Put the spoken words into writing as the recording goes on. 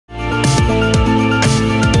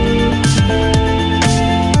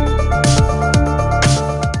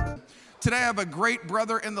great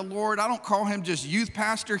brother in the Lord. I don't call him just youth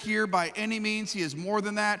pastor here by any means. He is more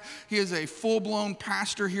than that. He is a full-blown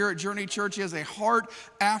pastor here at Journey Church. He has a heart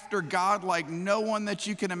after God like no one that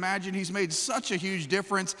you can imagine. He's made such a huge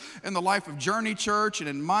difference in the life of Journey Church and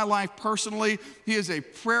in my life personally. He is a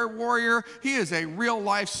prayer warrior. He is a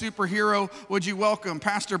real-life superhero. Would you welcome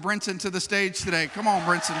Pastor Brinson to the stage today? Come on,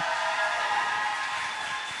 Brinson.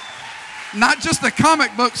 Not just the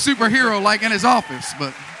comic book superhero like in his office,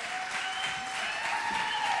 but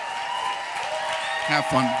have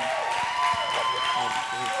fun.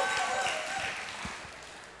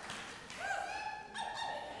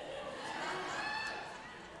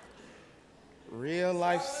 Real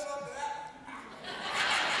life.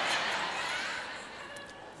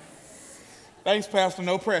 Thanks, Pastor.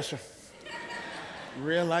 No pressure.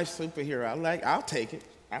 Real life superhero. I'll take it.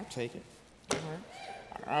 I'll take it. All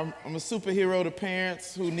right. I'm a superhero to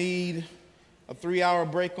parents who need a 3-hour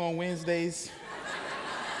break on Wednesdays.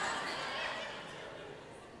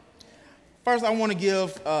 First, I want to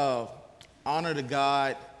give honor to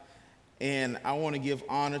God, and I want to give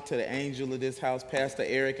honor to the angel of this house, Pastor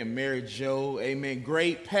Eric and Mary Jo. Amen.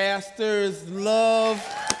 Great pastors, love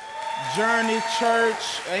Journey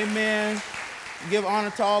Church. Amen. Give honor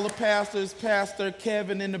to all the pastors. Pastor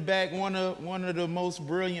Kevin in the back, one of the most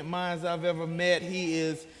brilliant minds I've ever met. He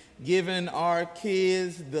is giving our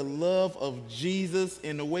kids the love of Jesus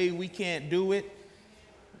in a way we can't do it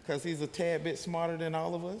because he's a tad bit smarter than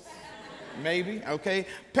all of us. Maybe, okay?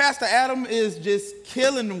 Pastor Adam is just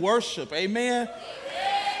killing worship, amen?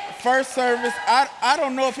 First service, I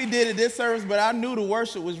don't know if he did it this service, but I knew the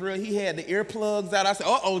worship was real. He had the earplugs out. I said,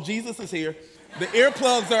 uh-oh, Jesus is here. The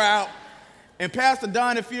earplugs are out. And Pastor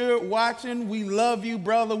Don, if you're watching, we love you,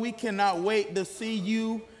 brother. We cannot wait to see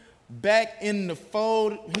you back in the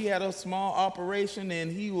fold. He had a small operation, and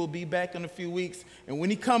he will be back in a few weeks. And when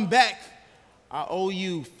he come back, I owe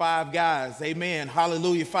you 5 guys. Amen.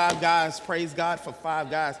 Hallelujah. 5 guys. Praise God for 5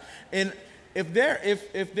 guys. And if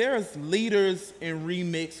there's leaders in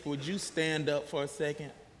Remix, would you stand up for a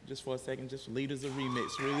second? Just for a second. Just leaders of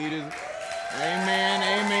Remix. Leaders.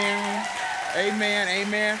 Amen. Amen. Amen.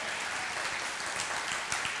 Amen.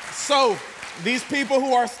 So, these people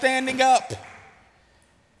who are standing up,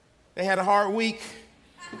 they had a hard week.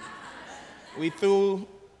 We threw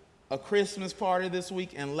a Christmas party this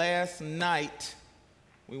week, and last night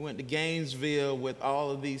we went to Gainesville with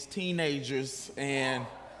all of these teenagers, and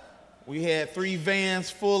we had 3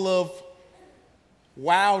 vans full of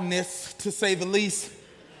wildness, to say the least.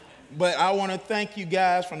 But I want to thank you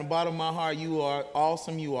guys from the bottom of my heart. You are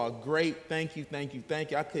awesome. You are great. Thank you, thank you,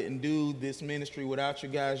 thank you. I couldn't do this ministry without you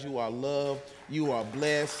guys. You are loved. You are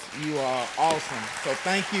blessed. You are awesome. So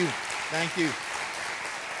thank you. Thank you.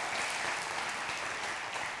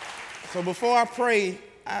 So before I pray,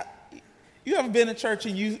 you ever been in church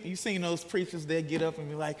and you seen those preachers that get up and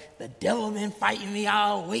be like, the devil been fighting me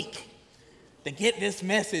all week to get this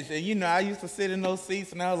message. And you know, I used to sit in those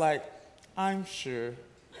seats and I was like, I'm sure.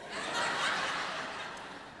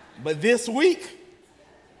 But this week,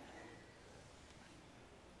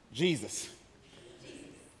 Jesus.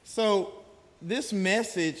 So this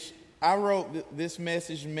message, I wrote this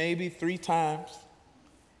message maybe 3 times,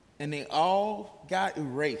 and they all got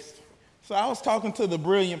erased. So I was talking to the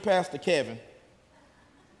brilliant Pastor Kevin,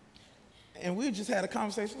 and we just had a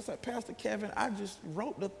conversation. I said, Pastor Kevin, I just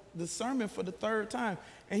wrote the sermon for the 3rd time.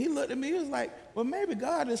 And he looked at me, he was like, well, maybe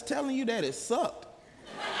God is telling you that it sucked.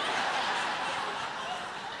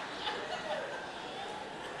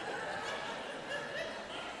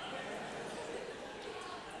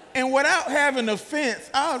 And without having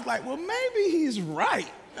offense, I was like, well, maybe he's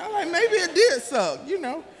right. I was like, maybe it did suck, you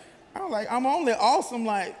know. I was like, I'm only awesome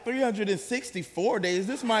like 364 days.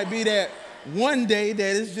 This might be that one day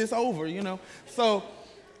that it's just over, you know. So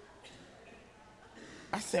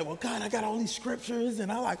I said, well, God, I got all these scriptures,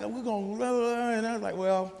 and we're going to, and I was like,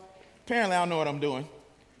 well, apparently I don't know what I'm doing.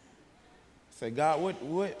 I said, God,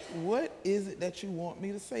 what is it that you want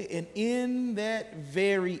me to say? And in that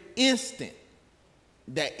very instant,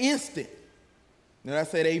 that I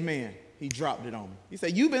said amen, he dropped it on me. He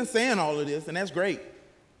said, you've been saying all of this, and that's great.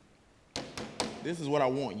 This is what I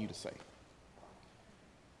want you to say.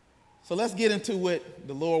 So let's get into what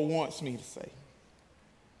the Lord wants me to say.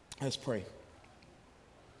 Let's pray.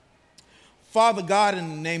 Father God, in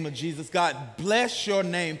the name of Jesus, God, bless your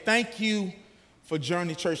name. Thank you for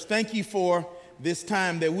Journey Church. Thank you for this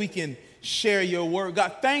time that we can share your word.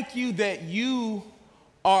 God, thank you that you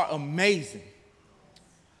are amazing.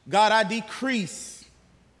 God, I decrease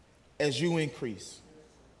as you increase.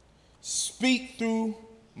 Speak through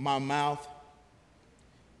my mouth.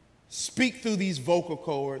 Speak through these vocal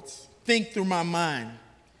cords. think through my mind.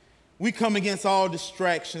 We come against all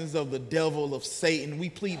distractions of the devil, of Satan. We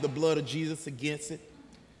plead the blood of Jesus against it.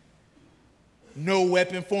 No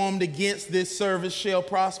weapon formed against this service shall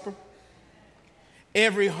prosper.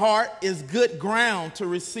 Every heart is good ground to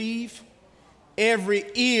receive. Every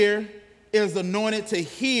ear is anointed to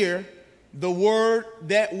hear the word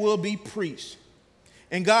that will be preached.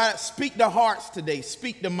 And God, speak to hearts today.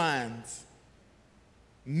 Speak to minds.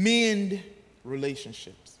 Mend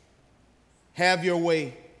relationships. Have your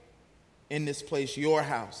way in this place, your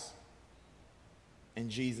house. In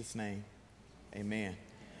Jesus' name, amen.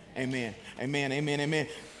 Amen. Amen. Amen. Amen.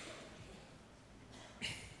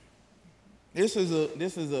 This is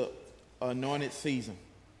a anointed season.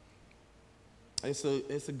 It's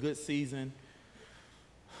a good season.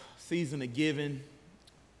 Season of giving.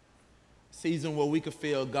 Season where we could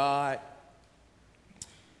feel God.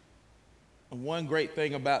 And one great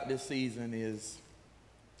thing about this season is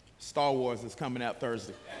Star Wars is coming out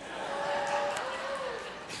Thursday.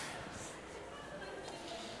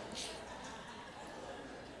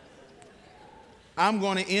 I'm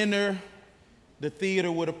going to enter the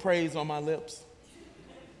theater with a praise on my lips,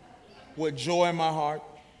 with joy in my heart.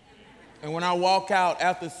 And when I walk out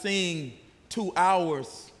after seeing 2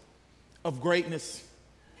 hours of greatness,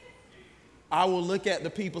 I will look at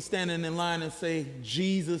the people standing in line and say,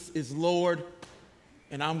 Jesus is Lord,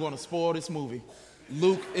 and I'm going to spoil this movie.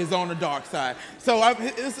 Luke is on the dark side. So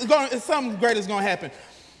it's something great is going to happen.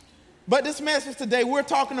 But this message today, we're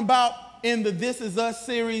talking about in the This Is Us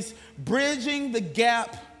series, bridging the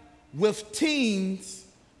gap with teens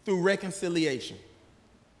through reconciliation.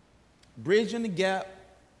 Bridging the gap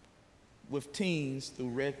with teens through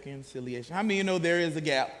reconciliation. How many of you know there is a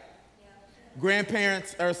gap? Yeah.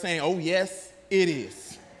 Grandparents are saying, oh, yes, it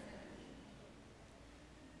is.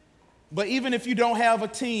 But even if you don't have a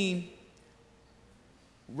teen,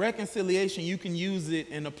 reconciliation, you can use it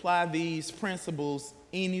and apply these principles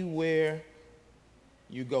anywhere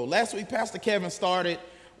you go. Last week, Pastor Kevin started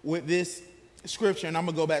with this scripture, and I'm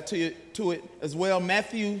going to go back to it as well.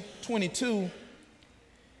 Matthew 22,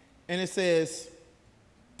 and it says,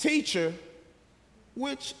 Teacher,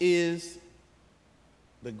 which is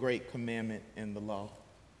the great commandment in the law?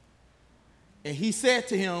 And he said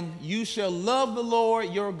to him, you shall love the Lord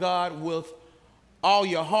your God with all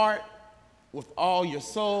your heart, with all your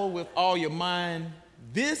soul, with all your mind.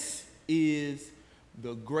 This is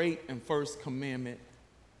the great and first commandment.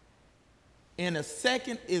 And a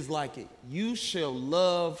second is like it. You shall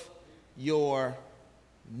love your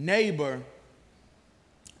neighbor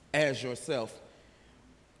as yourself.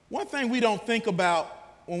 One thing we don't think about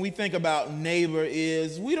when we think about neighbor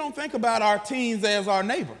is we don't think about our teens as our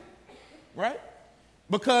neighbor, right?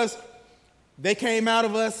 Because they came out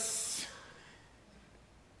of us.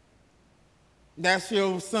 That's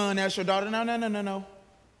your son, that's your daughter. No.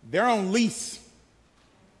 They're on lease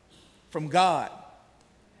from God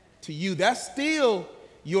to you. That's still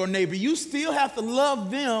your neighbor. You still have to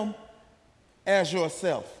love them as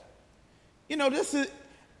yourself. You know, this is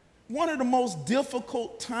one of the most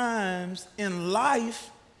difficult times in life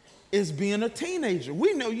is being a teenager.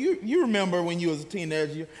 We know you remember when you was a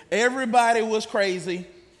teenager, everybody was crazy.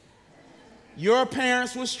 Your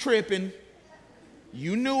parents was tripping.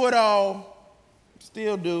 You knew it all,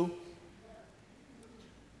 still do.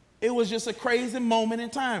 It was just a crazy moment in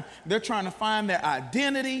time. They're trying to find their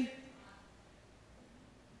identity.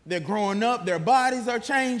 They're growing up. Their bodies are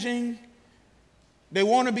changing. They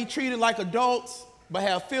want to be treated like adults, but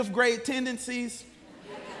have fifth grade tendencies.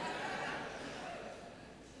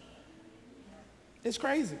 It's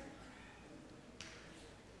crazy.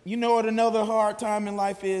 You know what another hard time in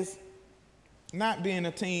life is? Not being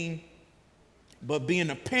a teen, but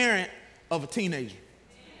being a parent of a teenager.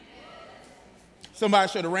 Somebody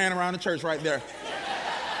should have ran around the church right there.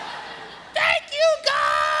 Thank you,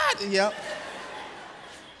 God! Yep.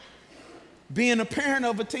 Being a parent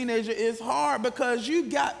of a teenager is hard because you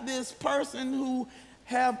got this person who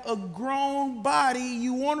have a grown body.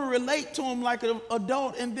 You want to relate to them like an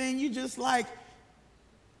adult, and then you just like,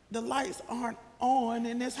 the lights aren't on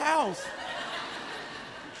in this house.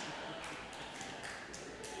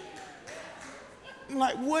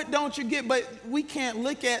 Like, what don't you get? But we can't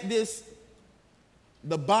look at this,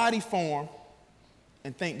 the body form,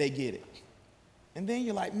 and think they get it. And then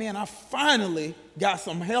you're like, man, I finally got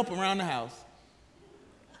some help around the house.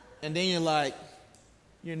 And then you're like,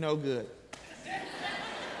 you're no good.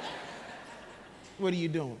 What are you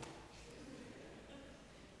doing?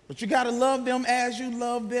 But you got to love them as you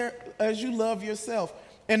love yourself.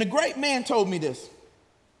 And a great man told me this.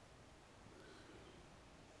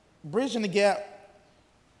 Bridging the gap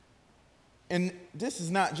and this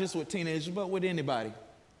is not just with teenagers, but with anybody,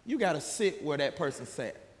 you got to sit where that person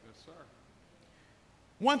sat. Yes, sir.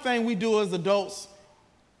 One thing we do as adults,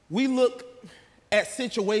 we look at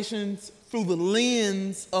situations through the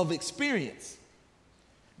lens of experience.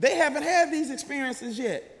 They haven't had these experiences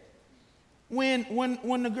yet.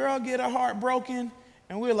 When the girl get her heart broken,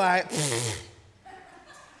 and we're like,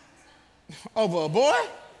 over a boy?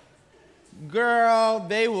 Girl,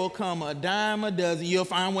 they will come a dime a dozen. You'll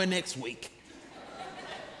find one next week.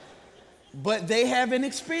 But they haven't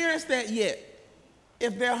experienced that yet.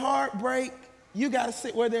 If their heart break, you got to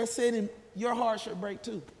sit where they're sitting. Your heart should break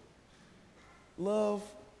too. Love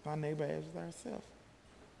our neighbor as ourselves.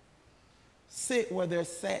 Sit where they're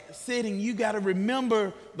sitting. You got to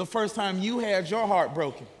remember the first time you had your heart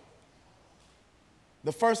broken.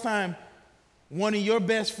 The first time one of your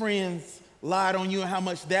best friends lied on you and how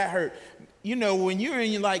much that hurt. You know, when you're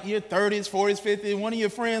in your 30s, 40s, 50s, one of your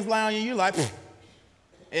friends lie on you, you're like,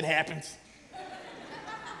 it happens.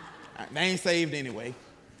 They ain't saved anyway.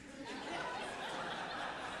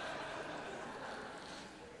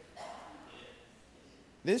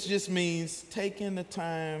 This just means taking the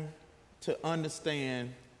time to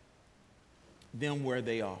understand them where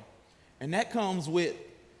they are. And that comes with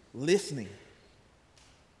listening.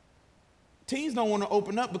 Teens don't want to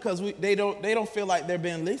open up because they don't feel like they're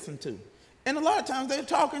being listened to. And a lot of times they're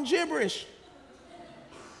talking gibberish.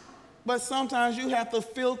 But sometimes you have to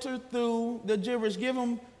filter through the gibberish. Give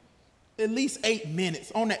them at least 8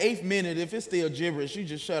 minutes. On the 8th minute, if it's still gibberish, you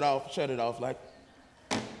just shut it off like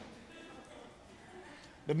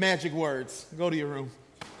the magic words. Go to your room.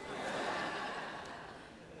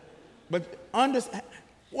 But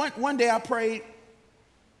one day I prayed,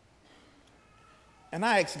 and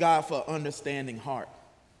I asked God for an understanding heart.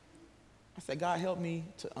 I said, God, help me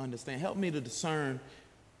to understand. Help me to discern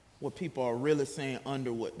what people are really saying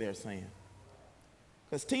under what they're saying.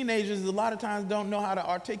 Because teenagers a lot of times don't know how to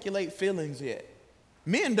articulate feelings yet.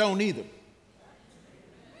 Men don't either.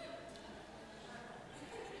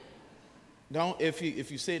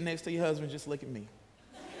 If you sit next to your husband, just look at me.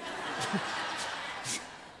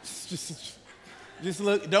 just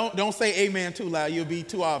look. Don't say amen too loud. You'll be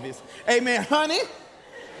too obvious. Amen, honey.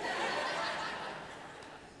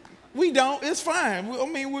 We don't. It's fine.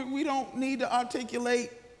 We don't need to articulate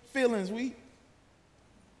feelings.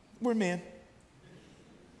 We're men.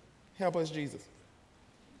 Help us, Jesus.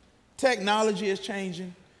 Technology is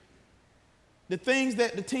changing. The things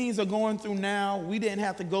that the teens are going through now, we didn't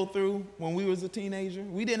have to go through when we was a teenager.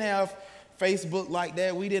 We didn't have Facebook like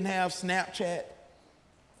that. We didn't have Snapchat.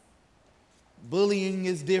 Bullying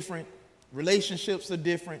is different. Relationships are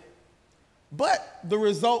different. But the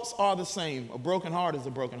results are the same. A broken heart is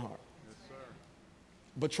a broken heart. Yes, sir.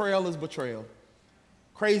 Betrayal is betrayal.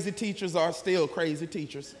 Crazy teachers are still crazy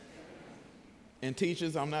teachers. And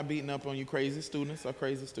teachers, I'm not beating up on you. Crazy students are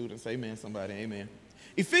crazy students. Amen, somebody. Amen.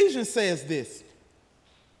 Ephesians says this.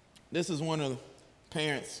 This is one of the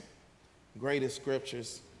parents' greatest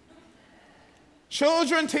scriptures.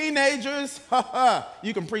 Children, teenagers,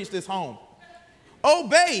 you can preach this home.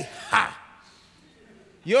 Obey,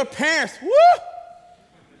 your parents,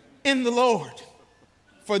 in the Lord.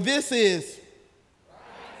 For this is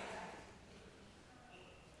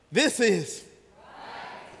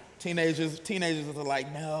teenagers are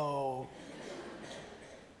like, no.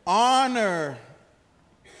 Honor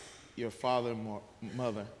your father and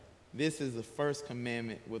mother. This is the first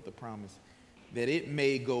commandment with the promise that it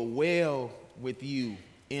may go well with you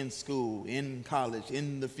in school, in college,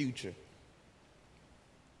 in the future,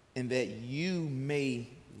 and that you may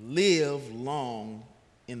live long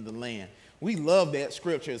in the land. We love that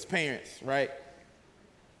scripture as parents, right?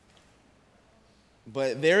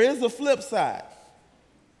 But there is a flip side,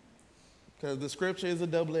 because the scripture is a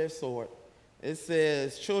double-edged sword. It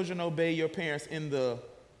says, children, obey your parents in the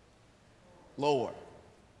Lord.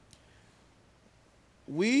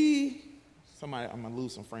 I'm going to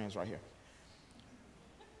lose some friends right here.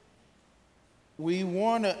 We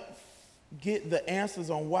want to get the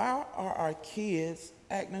answers on why are our kids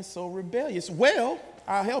acting so rebellious. Well,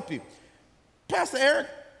 I'll help you. Pastor Eric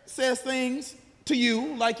says things to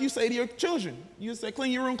you like you say to your children. You say,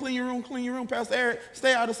 clean your room, clean your room, clean your room. Pastor Eric,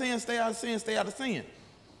 stay out of sin, stay out of sin, stay out of sin.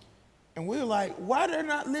 And we're like, why they're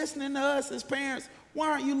not listening to us as parents?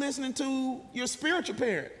 Why aren't you listening to your spiritual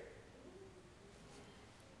parent?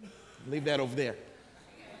 Leave that over there.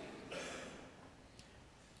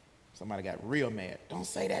 Somebody got real mad. Don't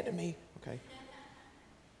say that to me. Okay.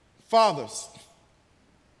 Fathers,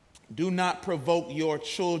 do not provoke your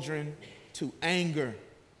children to anger,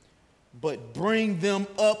 but bring them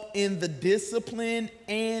up in the discipline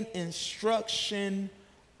and instruction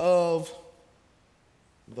of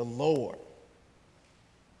the Lord.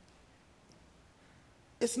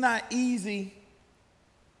 It's not easy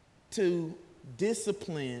to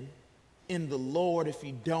discipline in the Lord if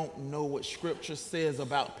you don't know what Scripture says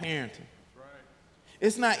about parenting.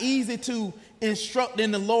 It's not easy to instruct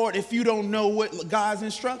in the Lord if you don't know what God's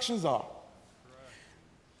instructions are.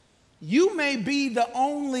 You may be the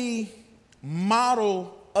only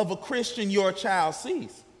model of a Christian your child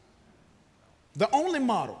sees. The only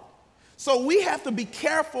model. So we have to be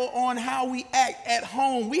careful on how we act at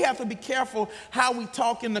home. We have to be careful how we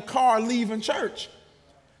talk in the car leaving church.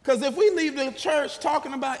 Because if we leave the church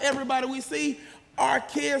talking about everybody we see, our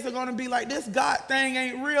kids are going to be like, this God thing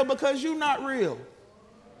ain't real because you're not real.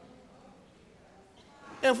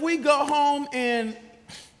 If we go home and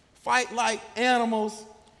fight like animals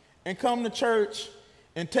and come to church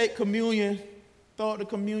and take communion, throw out the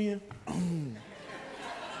communion,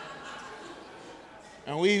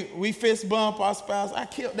 and we fist bump our spouse, I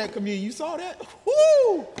killed that communion. You saw that?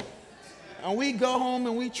 Woo! And we go home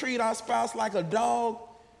and we treat our spouse like a dog,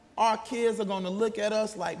 our kids are going to look at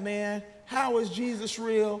us like, man, how is Jesus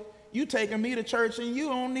real? You taking me to church and you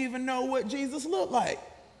don't even know what Jesus looked like.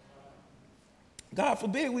 God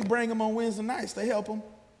forbid we bring him on Wednesday nights to help him.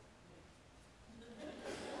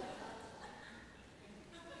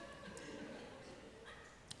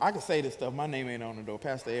 I can say this stuff. My name ain't on the door.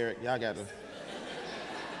 Pastor Eric, y'all got to.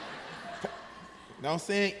 Don't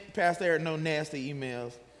send Pastor Eric no nasty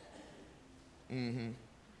emails.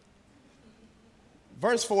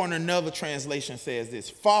 Verse 4 in another translation says this: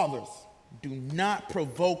 fathers, do not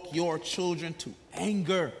provoke your children to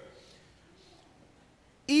anger.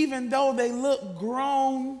 Even though they look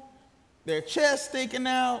grown, their chest sticking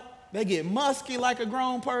out, they get musky like a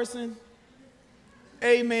grown person.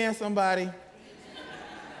 Amen, somebody.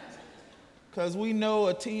 Because we know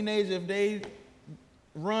a teenager, if they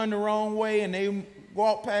run the wrong way and they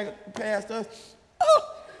walk past us,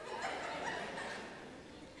 oh!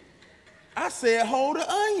 I said, hold the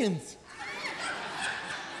onions.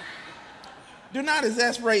 Do not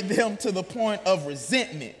exasperate them to the point of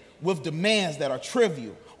resentment with demands that are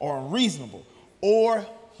trivial or unreasonable or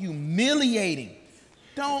humiliating.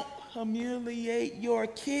 Don't humiliate your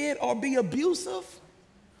kid or be abusive.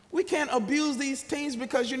 We can't abuse these teens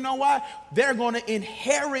because you know why? They're going to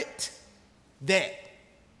inherit that.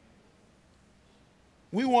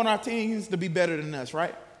 We want our teens to be better than us,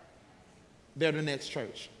 right? They're the next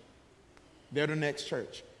church. They're the next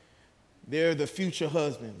church. They're the future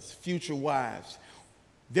husbands, future wives.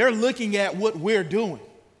 They're looking at what we're doing.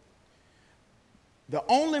 The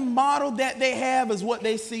only model that they have is what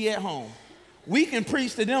they see at home. We can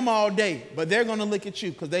preach to them all day, but they're going to look at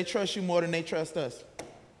you because they trust you more than they trust us.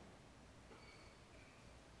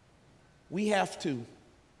 We have to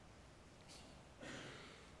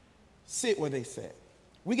sit where they sit.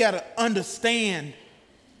 We got to understand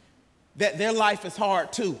that their life is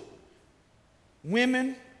hard too.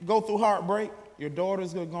 Women go through heartbreak. Your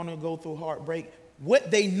daughters are going to go through heartbreak. What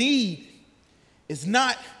they need is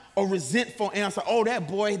not a resentful answer. Oh, that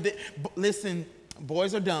boy, listen,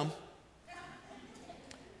 boys are dumb.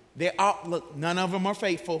 Look, none of them are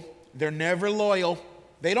faithful. They're never loyal.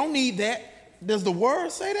 They don't need that. Does the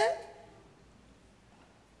word say that?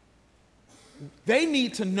 They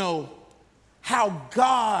need to know how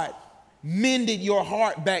God mended your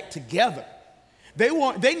heart back together.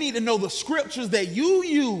 They need to know the scriptures that you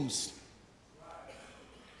use.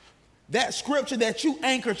 That scripture that you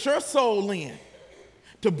anchored your soul in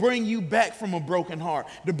to bring you back from a broken heart,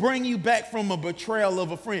 to bring you back from a betrayal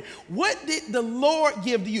of a friend. What did the Lord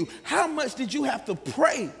give to you? How much did you have to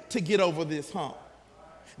pray to get over this hump?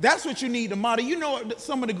 That's what you need to model. You know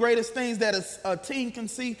some of the greatest things that a teen can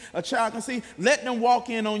see, a child can see? Let them walk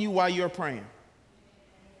in on you while you're praying.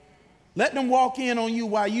 Let them walk in on you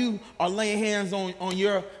while you are laying hands on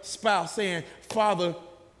your spouse saying, Father,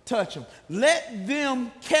 touch them. Let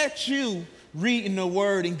them catch you reading the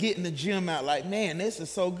word and getting the gym out like, man, this is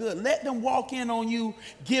so good. Let them walk in on you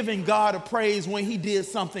giving God a praise when he did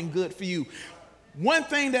something good for you. One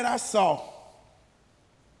thing that I saw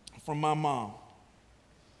from my mom,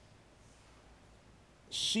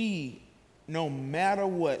 she, no matter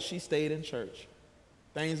what, she stayed in church.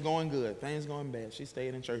 Things going good, things going bad, she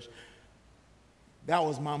stayed in church. That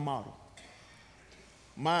was my model.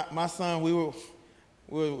 My son, we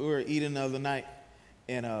were eating the other night,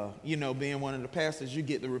 and being one of the pastors, you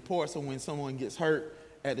get the reports of when someone gets hurt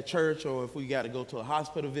at the church, or if we got to go to a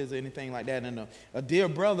hospital visit, anything like that. And a dear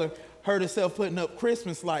brother hurt himself putting up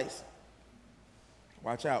Christmas lights.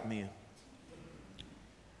 Watch out, man.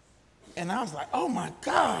 And I was like, oh my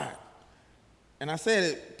God. And I said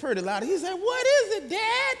it pretty loud. He said, what is it,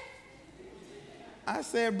 Dad? I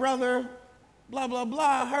said, brother, blah, blah,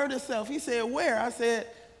 blah, hurt himself. He said, where? I said,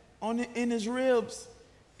 in his ribs.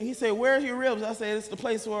 And he said, where's your ribs? I said, it's the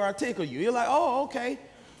place where I tickle you. You're like, oh, okay.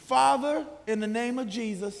 Father, in the name of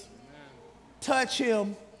Jesus, touch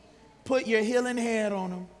him. Put your healing hand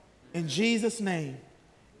on him. In Jesus' name,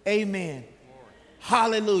 amen.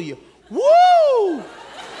 Hallelujah. Woo!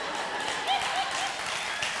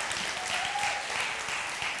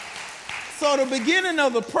 So the beginning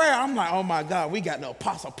of the prayer, I'm like, oh my God, we got the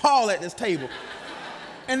Apostle Paul at this table.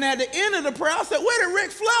 And at the end of the prayer, I said, where did Ric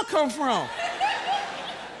Flair come from?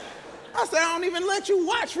 I said, I don't even let you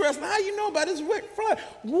watch wrestling. How you know about this Ric Flair?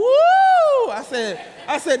 Woo! I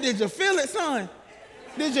said, did you feel it, son?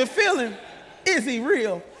 Did you feel him? Is he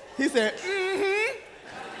real? He said, mm-hmm.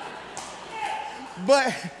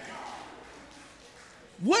 But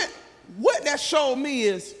what that showed me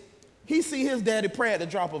is he see his daddy pray at the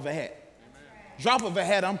drop of a hat. Drop of a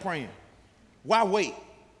hat, I'm praying. Why wait?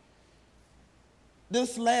 The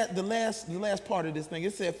last part of this thing,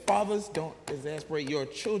 it said, fathers, don't exasperate your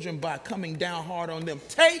children by coming down hard on them.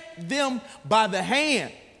 Take them by the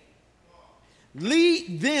hand.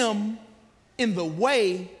 Lead them in the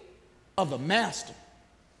way of the master.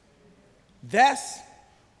 That's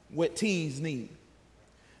what teens need.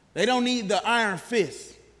 They don't need the iron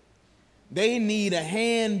fist. They need a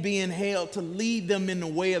hand being held to lead them in the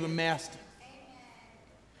way of the master.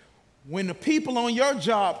 When the people on your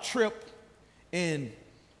job trip and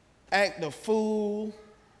act a fool,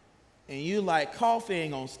 and you like, coffee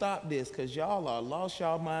ain't gonna stop this because y'all are lost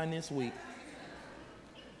y'all mind this week.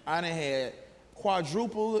 I done had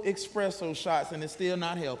quadruple espresso shots and it's still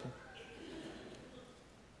not helping.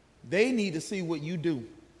 They need to see what you do.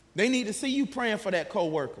 They need to see you praying for that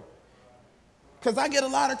coworker. Because I get a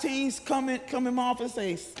lot of teens come in my office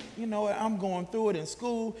and say, you know what, I'm going through it in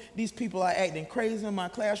school. These people are acting crazy in my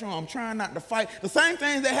classroom. I'm trying not to fight. The same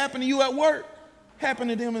things that happen to you at work happen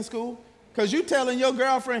to them in school. Because you telling your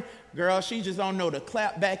girlfriend, girl, she just don't know the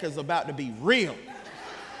clap back is about to be real.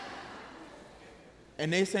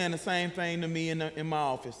 And they saying the same thing to me in my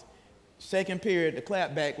office. Second period, the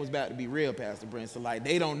clap back was about to be real, Pastor Brent. So like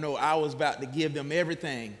they don't know I was about to give them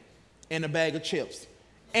everything in a bag of chips.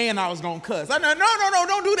 And I was going to cuss. I know, no,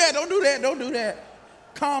 don't do that, don't do that.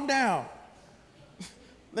 Calm down.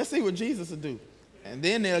 Let's see what Jesus will do. And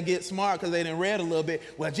then they'll get smart because they done read a little bit.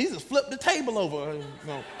 Well, Jesus flipped the table over.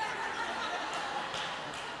 No.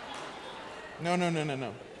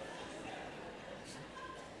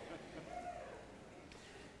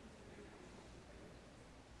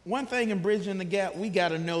 One thing in Bridging the Gap, we got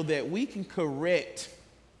to know that we can correct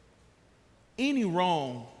any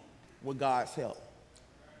wrong with God's help.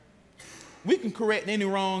 We can correct any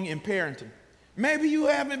wrong in parenting. Maybe you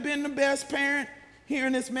haven't been the best parent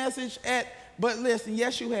hearing this message but listen,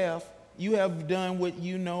 yes, you have. You have done what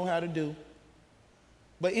you know how to do.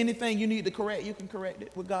 But anything you need to correct, you can correct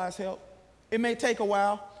it with God's help. It may take a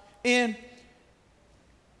while. And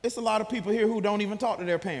it's a lot of people here who don't even talk to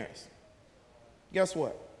their parents. Guess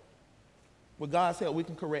what? With God's help, we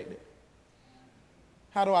can correct it.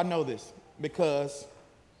 How do I know this? Because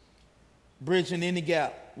Bridging any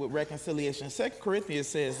gap with reconciliation. 2 Corinthians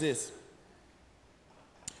says this,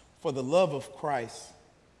 for the love of Christ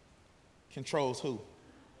controls who?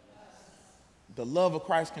 The love of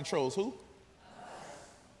Christ controls who?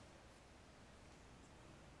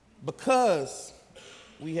 Because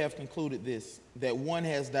we have concluded this, that one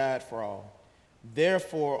has died for all.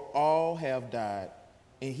 Therefore, all have died,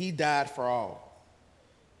 and he died for all,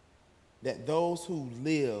 that those who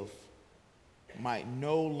live might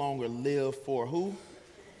no longer live for who?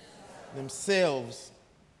 Themselves,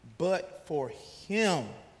 but for him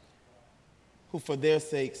who for their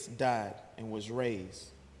sakes died and was raised.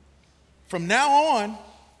 From now on,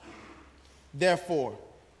 therefore,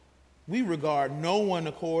 we regard no one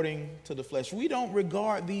according to the flesh. We don't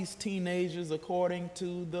regard these teenagers according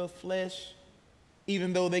to the flesh,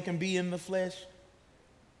 even though they can be in the flesh.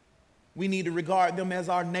 We need to regard them as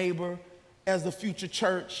our neighbor, as the future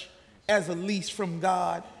church, as a lease from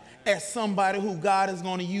God, as somebody who God is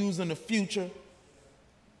going to use in the future.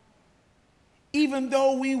 Even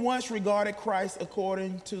though we once regarded Christ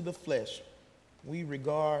according to the flesh, we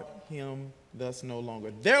regard him thus no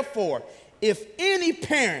longer. Therefore, if any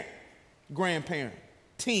parent, grandparent,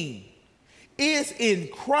 teen is in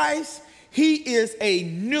Christ, he is a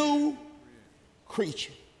new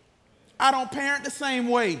creature. I don't parent the same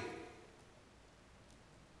way.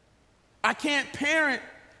 I can't parent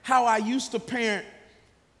how I used to parent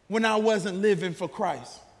when I wasn't living for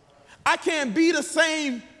Christ. I can't be the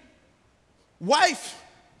same wife,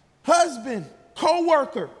 husband,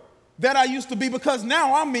 co-worker that I used to be because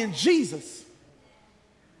now I'm in Jesus.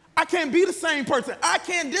 I can't be the same person. I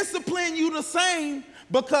can't discipline you the same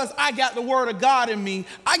because I got the word of God in me.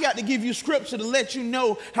 I got to give you scripture to let you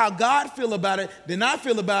know how God feel about it, then I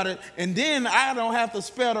feel about it, and then I don't have to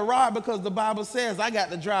spare the rod because the Bible says I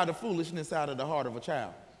got to drive the foolishness out of the heart of a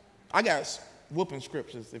child. I got whooping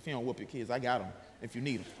scriptures. If you don't whoop your kids, I got them if you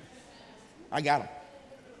need them. I got them.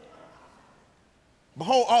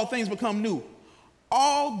 Behold, all things become new.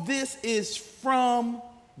 All this is from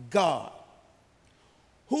God,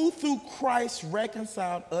 who through Christ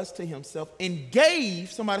reconciled us to himself and gave,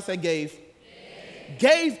 somebody say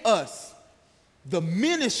gave us the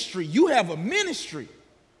ministry. You have a ministry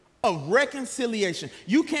of reconciliation.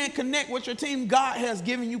 You can't connect with your team. God has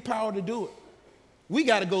given you power to do it. We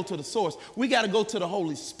got to go to the source. We got to go to the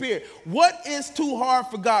Holy Spirit. What is too hard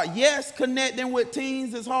for God? Yes, connecting with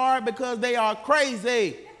teens is hard because they are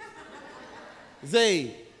crazy.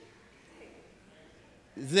 Zay.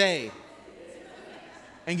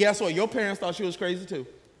 And guess what? Your parents thought she was crazy too.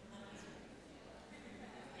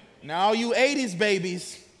 Now, all you 80s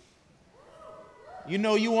babies, you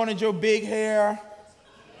know you wanted your big hair,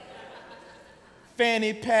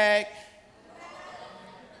 fanny pack,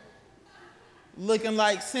 looking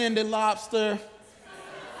like Cyndi Lauper,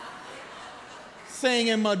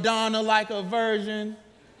 singing Madonna like a virgin,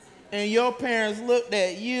 and your parents looked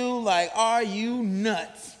at you like, are you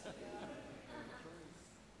nuts?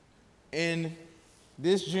 And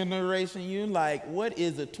this generation, you like, what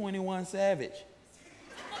is a 21 Savage?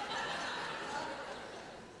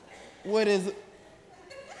 What is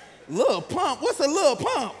Lil Pump? What's a Lil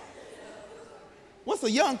Pump? What's a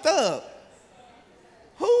Young Thug?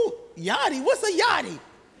 Who? Yachty? What's a Yachty?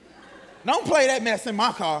 Don't play that mess in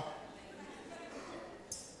my car.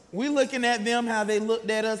 We looking at them how they looked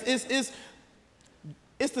at us. It's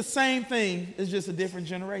the same thing. It's just a different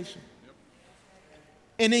generation.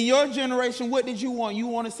 And in your generation, what did you want? You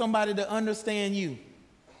wanted somebody to understand you.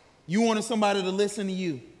 You wanted somebody to listen to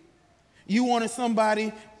you. You wanted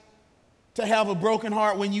somebody to have a broken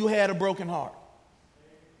heart when you had a broken heart.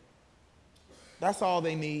 That's all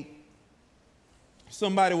they need.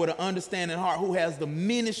 Somebody with an understanding heart who has the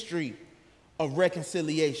ministry of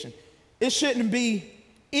reconciliation. It shouldn't be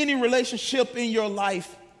any relationship in your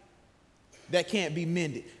life that can't be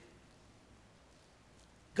mended.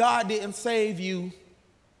 God didn't save you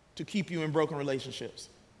to keep you in broken relationships.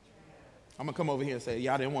 I'm going to come over here and say,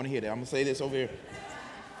 y'all didn't want to hear that. I'm going to say this over here.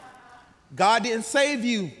 God didn't save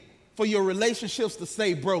you for your relationships to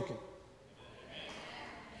stay broken.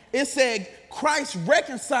 It said Christ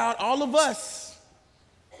reconciled all of us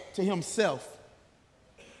to himself.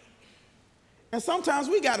 And sometimes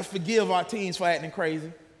we got to forgive our teens for acting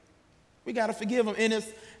crazy. We got to forgive them.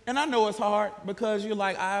 And I know it's hard because you're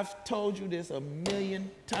like, I've told you this 1,000,000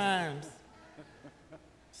 times.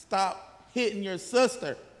 Stop hitting your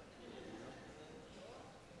sister.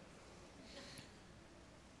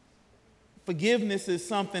 Forgiveness is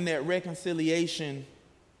something that reconciliation,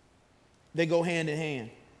 they go hand in hand.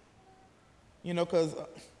 You know, because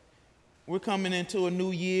we're coming into a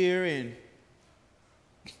new year and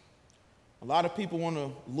a lot of people want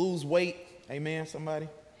to lose weight. Amen, somebody?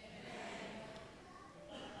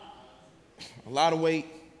 A lot of weight.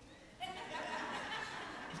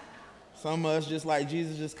 Some of us just like,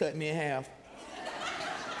 Jesus just cut me in half.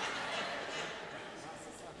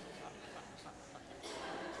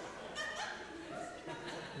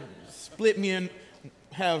 Split me and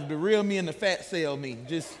have the real me and the fat cell me.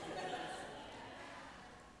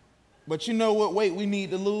 But you know what weight we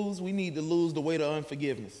need to lose? We need to lose the weight of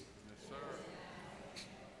unforgiveness. Yes, sir.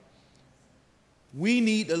 We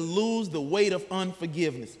need to lose the weight of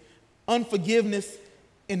unforgiveness. Unforgiveness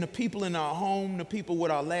in the people in our home, the people with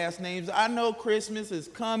our last names. I know Christmas is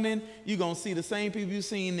coming. You're going to see the same people you've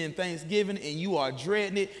seen in Thanksgiving, and you are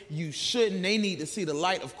dreading it. You shouldn't. They need to see the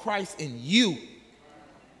light of Christ in you.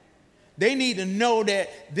 They need to know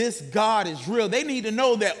that this God is real. They need to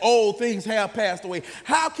know that old things have passed away.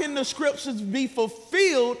 How can the scriptures be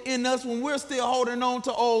fulfilled in us when we're still holding on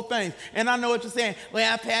to old things? And I know what you're saying.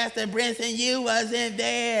 Well, Pastor Brinson, you wasn't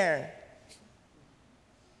there.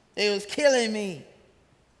 It was killing me.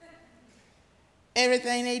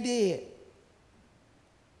 Everything they did.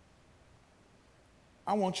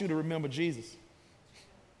 I want you to remember Jesus.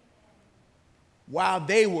 While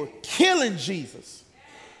they were killing Jesus,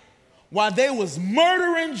 while they was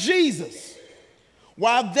murdering Jesus,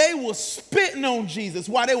 while they were spitting on Jesus,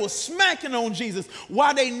 while they were smacking on Jesus,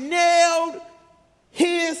 while they nailed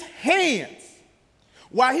his hands,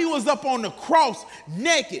 While he was up on the cross,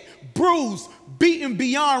 naked, bruised, beaten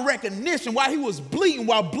beyond recognition, while he was bleeding,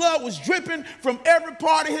 while blood was dripping from every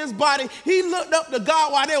part of his body, he looked up to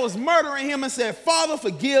God while they was murdering him and said, Father,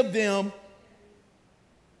 forgive them,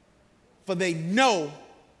 for they know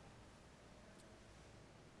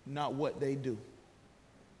not what they do.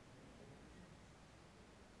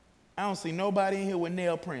 I don't see nobody in here with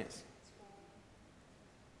nail prints.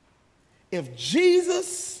 If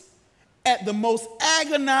Jesus, at the most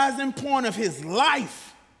agonizing point of his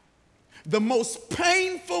life, the most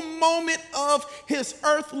painful moment of his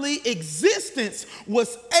earthly existence,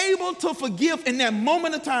 was able to forgive in that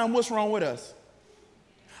moment of time, what's wrong with us?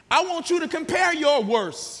 I want you to compare your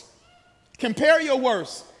worst. Compare your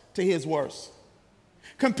worst to his worst.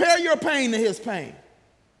 Compare your pain to his pain.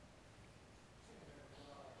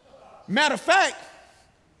 Matter of fact,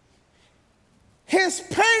 his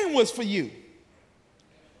pain was for you.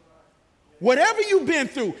 Whatever you've been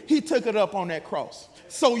through, he took it up on that cross.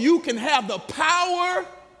 So you can have the power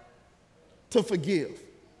to forgive.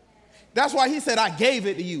 That's why he said, I gave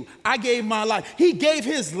it to you. I gave my life. He gave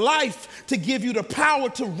his life to give you the power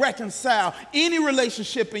to reconcile any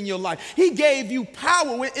relationship in your life. He gave you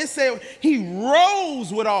power. It said he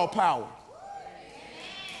rose with all power.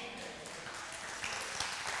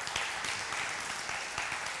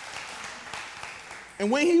 And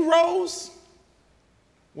when he rose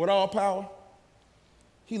with all power,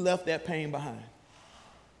 he left that pain behind.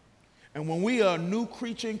 And when we are a new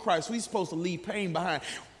creature in Christ, we're supposed to leave pain behind.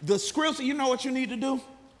 The scripture, you know what you need to do?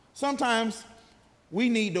 Sometimes we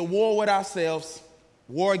need to war with ourselves,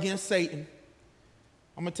 war against Satan.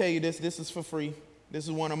 I'm going to tell you this is for free. This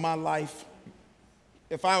is one of my life.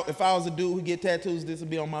 If I was a dude who get tattoos, this would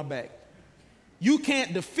be on my back. You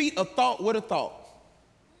can't defeat a thought with a thought.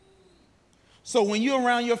 So when you're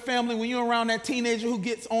around your family, when you're around that teenager who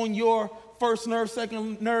gets on your first nerve,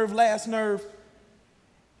 second nerve, last nerve,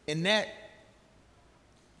 and that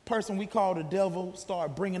person we call the devil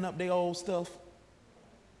start bringing up their old stuff,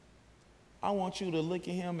 I want you to look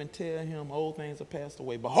at him and tell him old things have passed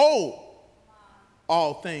away. Behold,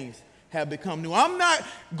 all things have become new. I'm not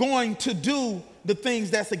going to do the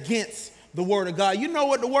things that's against the word of God. You know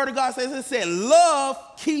what the word of God says? It said, love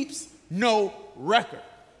keeps no record.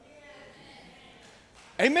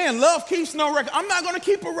 Amen. Love keeps no record. I'm not going to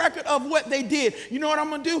keep a record of what they did. You know what I'm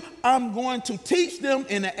going to do? I'm going to teach them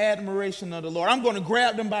in the admiration of the Lord. I'm going to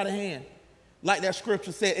grab them by the hand, like that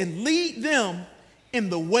scripture said, and lead them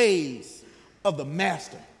in the ways of the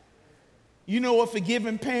master. You know what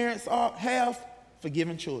forgiving parents have?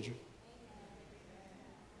 Forgiving children.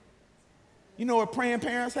 You know what praying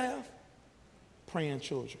parents have? Praying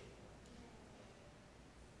children.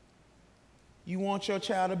 You want your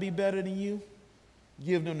child to be better than you?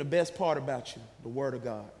 Give them the best part about you, the Word of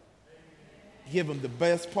God. Give them the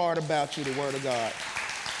best part about you, the Word of God.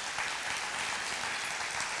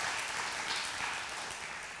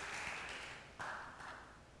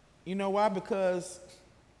 You know why? Because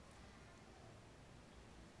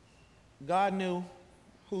God knew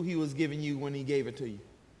who he was giving you when he gave it to you.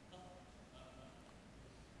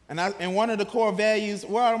 And one of the core values,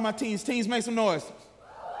 where are my teens? Teens, make some noise.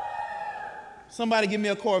 Somebody give me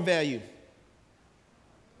a core value.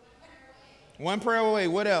 One prayer away.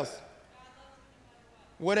 What else?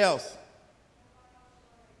 What else?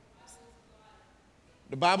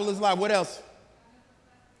 The Bible is alive. What else?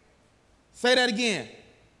 Say that again.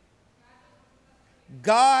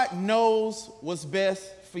 God knows what's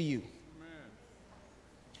best for you.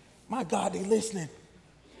 My God, they listening.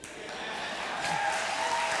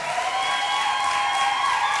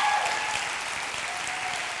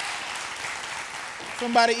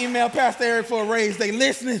 Somebody email Pastor Eric for a raise. They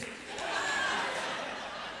listening.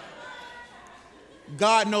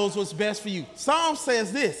 God knows what's best for you. Psalm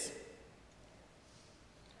says this.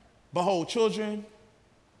 Behold, children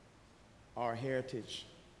are a heritage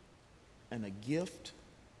and a gift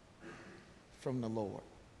from the Lord.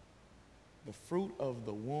 The fruit of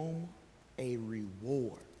the womb, a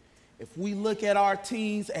reward. If we look at our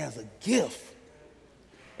teens as a gift,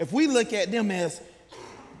 if we look at them as,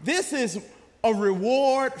 this is a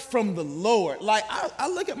reward from the Lord. Like, I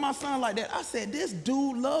look at my son like that. I said, this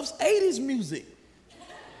dude loves 80s music.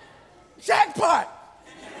 Jackpot.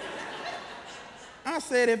 I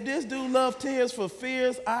said, if this dude loves Tears for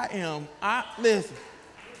Fears, listen,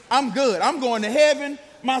 I'm good. I'm going to heaven.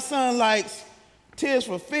 My son likes Tears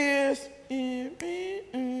for Fears.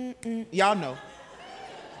 Y'all know.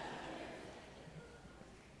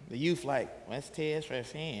 The youth like, what's Tears for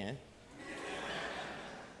Fears?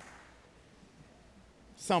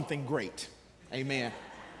 Something great. Amen.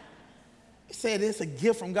 He said it's a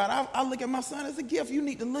gift from God. I look at my son as a gift. You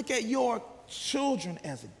need to look at your children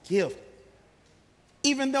as a gift.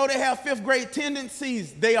 Even though they have fifth grade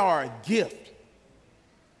tendencies, they are a gift.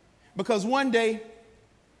 Because one day,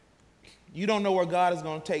 you don't know where God is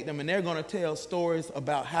going to take them, and they're going to tell stories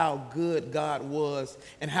about how good God was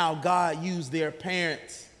and how God used their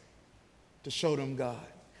parents to show them God.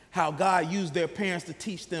 How God used their parents to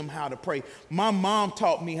teach them how to pray. My mom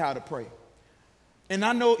taught me how to pray. And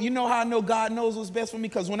I know, you know how I know God knows what's best for me?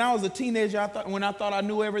 Because when I was a teenager, when I thought I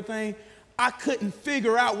knew everything, I couldn't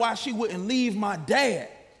figure out why she wouldn't leave my dad.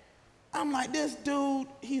 I'm like, this dude,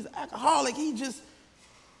 he's an alcoholic.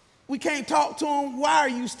 We can't talk to him. Why are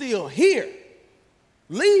you still here?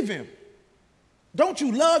 Leave him. Don't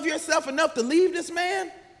you love yourself enough to leave this man?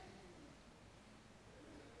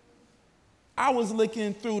 I was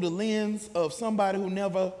looking through the lens of somebody who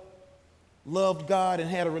never loved God and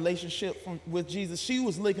had a relationship with Jesus. She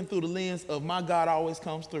was looking through the lens of my God always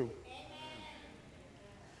comes through.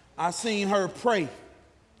 I seen her pray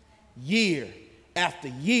year after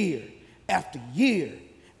year after year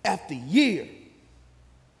after year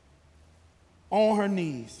on her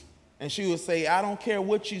knees. And she would say, I don't care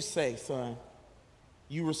what you say, son.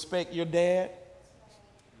 You respect your dad,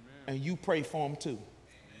 and you pray for him too.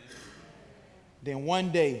 Then one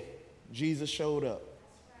day, Jesus showed up.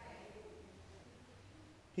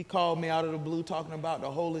 He called me out of the blue talking about the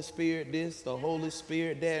Holy Spirit this, the Holy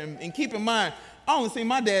Spirit that. And keep in mind, I only seen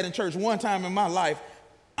my dad in church one time in my life.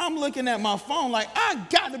 I'm looking at my phone like, I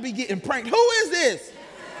got to be getting pranked. Who is this?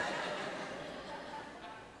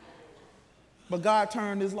 But God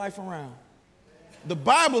turned his life around. The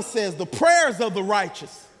Bible says the prayers of the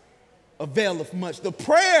righteous availeth much. The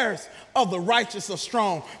prayers of the righteous are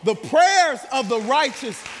strong. The prayers of the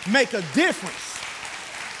righteous make a difference.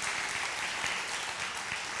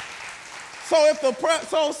 So if the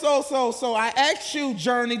I ask you,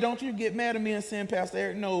 Journey, don't you get mad at me and send Pastor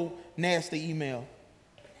Eric no nasty email.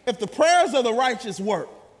 If the prayers of the righteous work,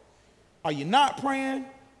 are you not praying?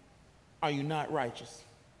 Are you not righteous?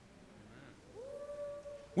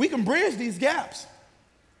 We can bridge these gaps.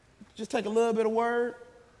 Just take a little bit of word,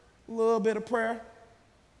 a little bit of prayer,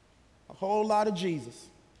 a whole lot of Jesus.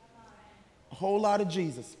 A whole lot of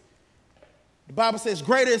Jesus. The Bible says,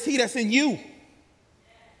 greater is he that's in you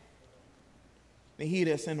than he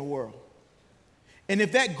that's in the world. And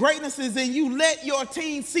if that greatness is in you, let your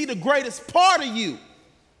team see the greatest part of you,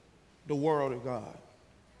 the world of God.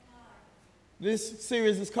 This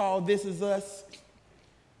series is called This Is Us.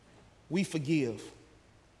 We forgive.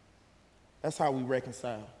 That's how we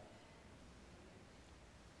reconcile.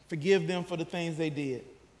 Forgive them for the things they did.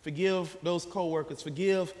 Forgive those coworkers.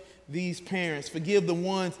 Forgive these parents. Forgive the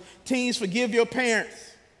ones. Teens, forgive your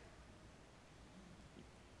parents.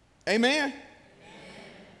 Amen?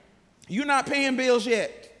 You're not paying bills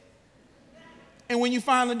yet. And when you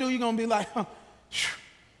finally do, you're going to be like,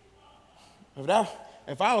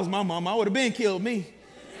 if I was my mom, I would have been killed me.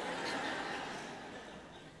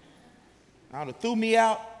 I would have threw me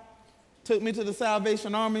out, took me to the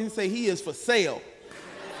Salvation Army and say, he is for sale.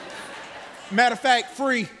 Matter of fact,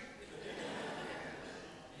 free.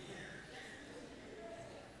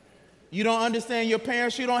 You don't understand your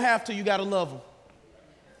parents, you don't have to, you got to love them.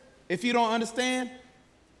 If you don't understand,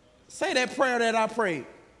 say that prayer that I prayed.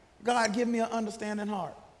 God, give me an understanding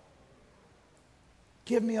heart.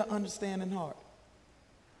 Give me an understanding heart.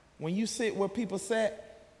 When you sit where people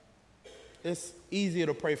sat, it's easier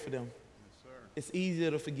to pray for them. Yes, sir. It's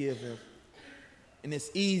easier to forgive them. And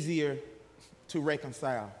it's easier to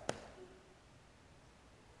reconcile.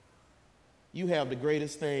 You have the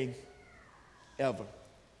greatest thing ever.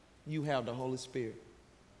 You have the Holy Spirit.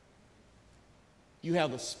 You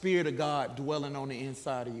have the Spirit of God dwelling on the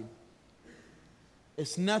inside of you.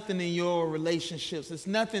 It's nothing in your relationships. It's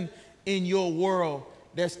nothing in your world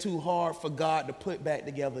that's too hard for God to put back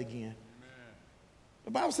together again. Amen.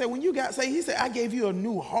 The Bible said when you got saved, he said, I gave you a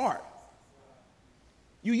new heart.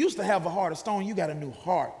 You used to have a heart of stone. You got a new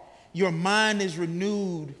heart. Your mind is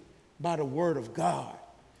renewed by the word of God.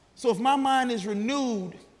 So if my mind is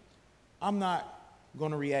renewed, I'm not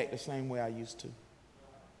going to react the same way I used to.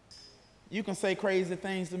 You can say crazy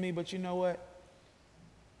things to me, but you know what?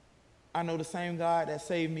 I know the same God that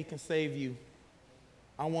saved me can save you.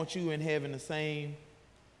 I want you in heaven the same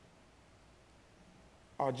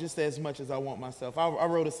or just as much as I want myself. I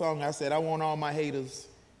wrote a song. I said, I want all my haters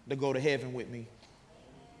to go to heaven with me.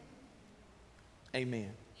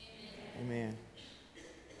 Amen. Amen. Amen.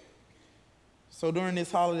 So during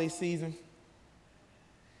this holiday season,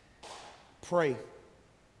 pray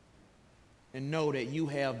and know that you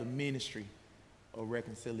have the ministry of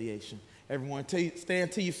reconciliation. Everyone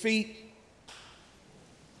stand to your feet.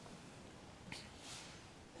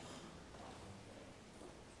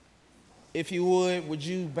 If you would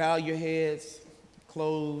you bow your heads,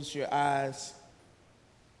 close your eyes?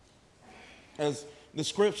 As the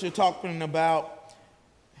scripture talking about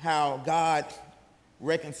how God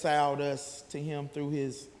reconciled us to him through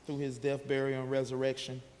his death, burial, and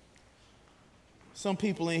resurrection. Some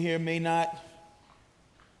people in here may not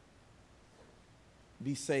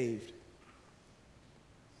be saved.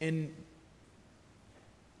 And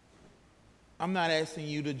I'm not asking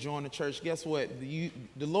you to join the church. Guess what? The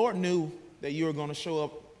Lord knew that you were going to show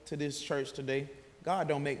up to this church today. God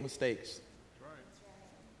don't make mistakes. That's right.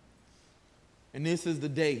 And this is the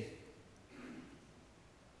day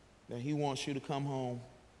that he wants you to come home.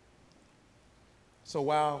 So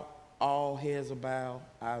while all heads are bowed,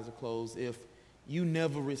 eyes are closed, if you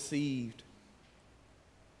never received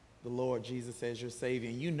the Lord Jesus as your Savior,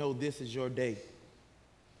 and you know this is your day,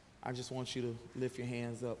 I just want you to lift your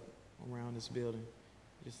hands up around this building.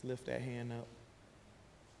 Just lift that hand up.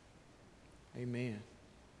 Amen.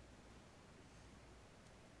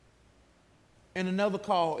 And another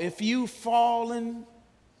call, if you fallen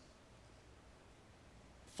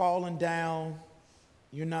down,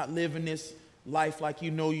 you're not living this life like you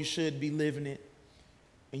know you should be living it,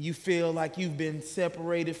 and you feel like you've been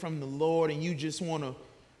separated from the Lord and you just want to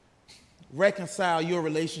reconcile your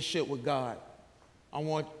relationship with God, I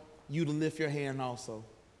want you to lift your hand also.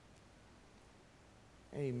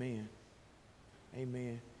 Amen.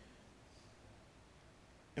 Amen.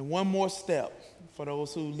 And one more step for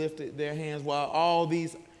those who lifted their hands while all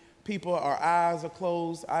these people, our eyes are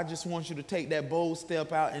closed. I just want you to take that bold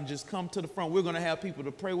step out and just come to the front. We're going to have people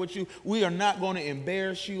to pray with you. We are not going to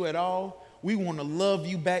embarrass you at all. We want to love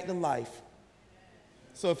you back to life.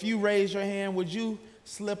 So if you raise your hand, would you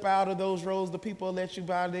slip out of those rows? The people let you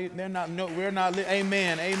by. They're not. No, we're not.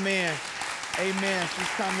 Amen. Amen. Amen. She's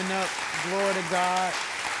coming up. Glory to God.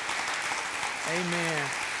 Amen.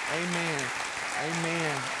 Amen.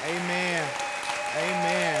 Amen. Amen.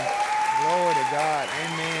 Amen. Glory to God.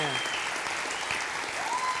 Amen.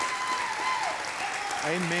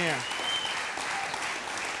 Amen.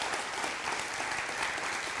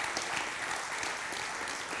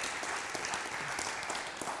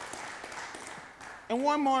 And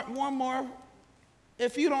one more.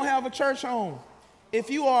 If you don't have a church home, if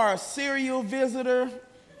you are a serial visitor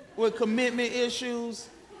with commitment issues,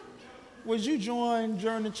 would you join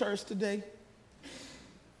the church today?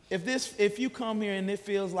 If you come here and it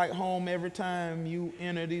feels like home every time you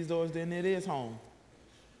enter these doors, then it is home.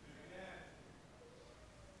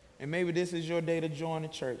 And maybe this is your day to join the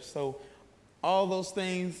church. So all those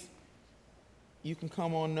things, you can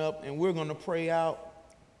come on up and we're going to pray out.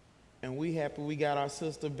 And we happy we got our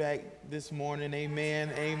sister back this morning.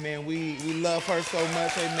 Amen. Amen. We love her so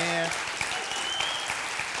much. Amen.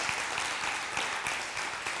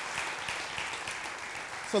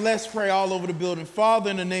 So let's pray all over the building. Father,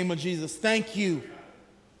 in the name of Jesus, thank you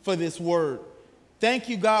for this word. Thank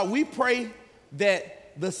you, God. We pray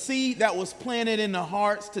that the seed that was planted in the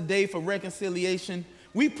hearts today for reconciliation,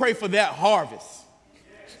 we pray for that harvest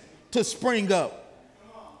to spring up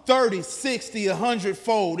 30, 60,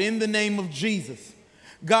 100-fold in the name of Jesus.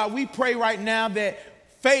 God, we pray right now that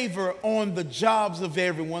favor on the jobs of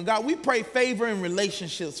everyone. God, we pray favor in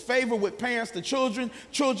relationships, favor with parents to children,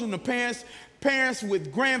 children to parents, parents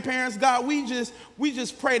with grandparents. God, we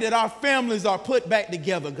just pray that our families are put back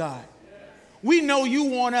together, God. We know you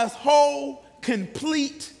want us whole,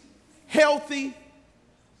 complete, healthy.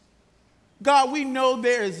 God, we know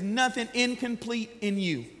there is nothing incomplete in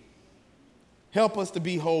you. Help us to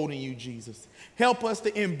be whole in you, Jesus. Help us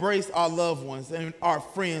to embrace our loved ones and our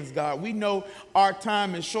friends, God. We know our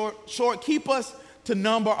time is short. Keep us to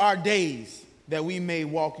number our days that we may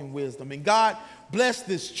walk in wisdom. And God, bless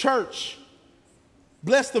this church.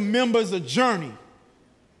 Bless the members of Journey.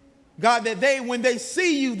 God, that when they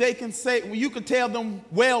see you, they can say, you can tell them,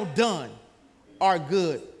 well done, our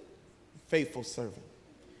good, faithful servant.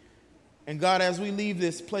 And God, as we leave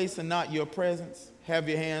this place and not your presence, have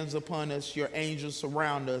your hands upon us. Your angels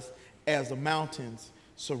surround us as the mountains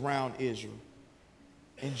surround Israel.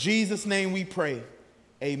 In Jesus' name we pray.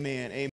 Amen. Amen.